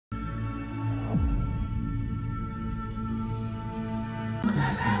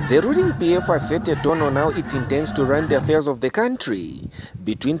The ruling PF has set a tone on how it intends to run the affairs of the country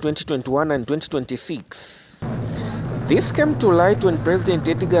between 2021 and 2026. This came to light when President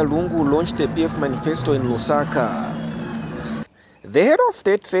Edgar Lungu launched the PF Manifesto in Lusaka. The head of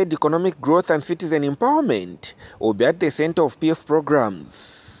state said economic growth and citizen empowerment will be at the center of PF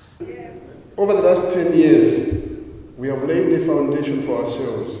programs. Over the last 10 years, we have laid a foundation for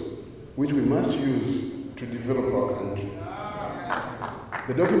ourselves, which we must use to develop our country.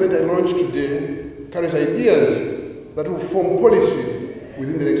 The document I launched today carries ideas that will form policy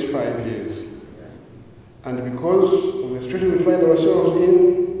within the next 5 years. And because of the situation we find ourselves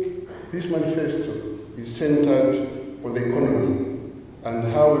in, this manifesto is centered on the economy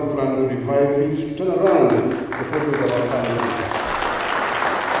and how we plan to revive it, to turn around the focus of our country.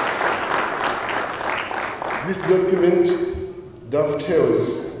 This document dovetails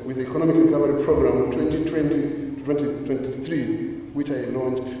with the Economic Recovery Program 2020-2023, which I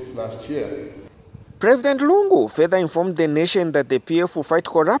launched last year. President Lungu further informed the nation that the PF will fight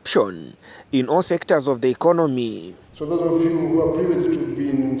corruption in all sectors of the economy. So those of you who are privileged to be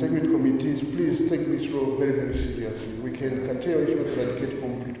in integrity committees, please take this role very, very seriously. We can curtail if not eradicate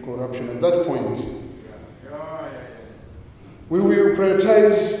complete corruption. At that point, we will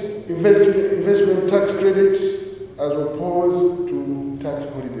prioritize investment tax credits as opposed to tax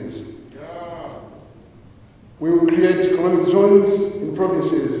holidays. We will create economic zones in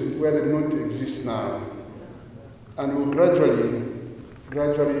provinces where they do not exist now. And we will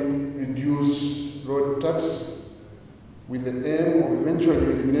gradually reduce road tax with the aim of eventually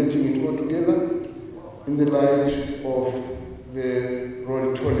eliminating it altogether in the light of the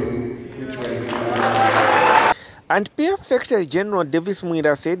road tolling which we are. And PF Secretary General Davis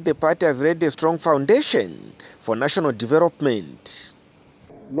Mwira said the party has laid a strong foundation for national development.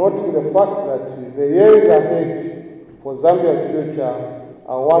 Noting the fact that the years ahead for Zambia's future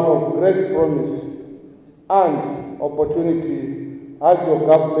are one of great promise and opportunity, as your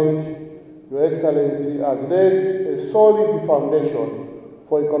government, Your Excellency, has laid a solid foundation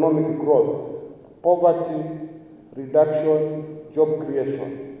for economic growth, poverty reduction, job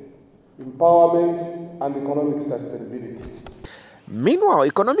creation, empowerment, and economic sustainability. Meanwhile,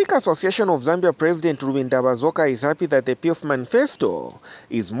 Economic Association of Zambia President Ruwinda Bazoka is happy that the PF Manifesto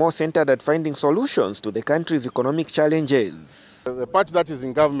is more centered at finding solutions to the country's economic challenges. The party that is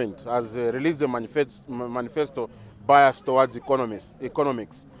in government has released the manifesto biased towards economics.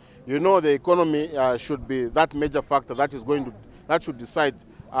 You know, the economy should be that major factor that should decide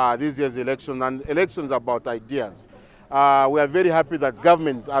this year's election, and elections about ideas. We are very happy that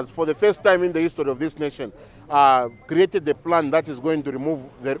government has, for the first time in the history of this nation, created a plan that is going to remove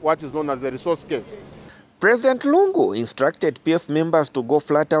what is known as the resource case. President Lungu instructed PF members to go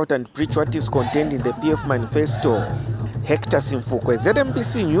flat out and preach what is contained in the PF Manifesto. Hector Simfukwe,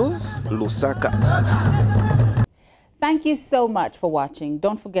 ZMBC News, Lusaka. Thank you so much for watching.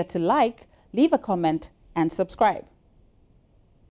 Don't forget to like, leave a comment, and subscribe.